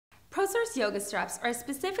ProSource yoga straps are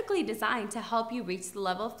specifically designed to help you reach the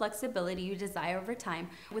level of flexibility you desire over time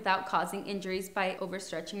without causing injuries by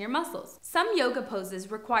overstretching your muscles. Some yoga poses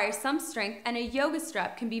require some strength, and a yoga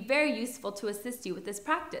strap can be very useful to assist you with this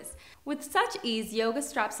practice. With such ease, yoga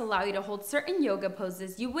straps allow you to hold certain yoga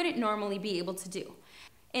poses you wouldn't normally be able to do.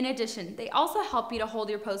 In addition, they also help you to hold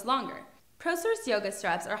your pose longer. ProSource yoga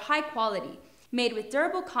straps are high quality, made with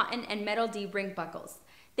durable cotton and metal D-ring buckles.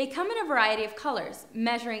 They come in a variety of colors,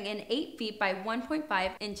 measuring in 8 feet by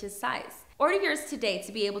 1.5 inches size. Order yours today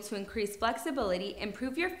to be able to increase flexibility,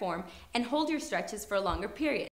 improve your form, and hold your stretches for a longer period.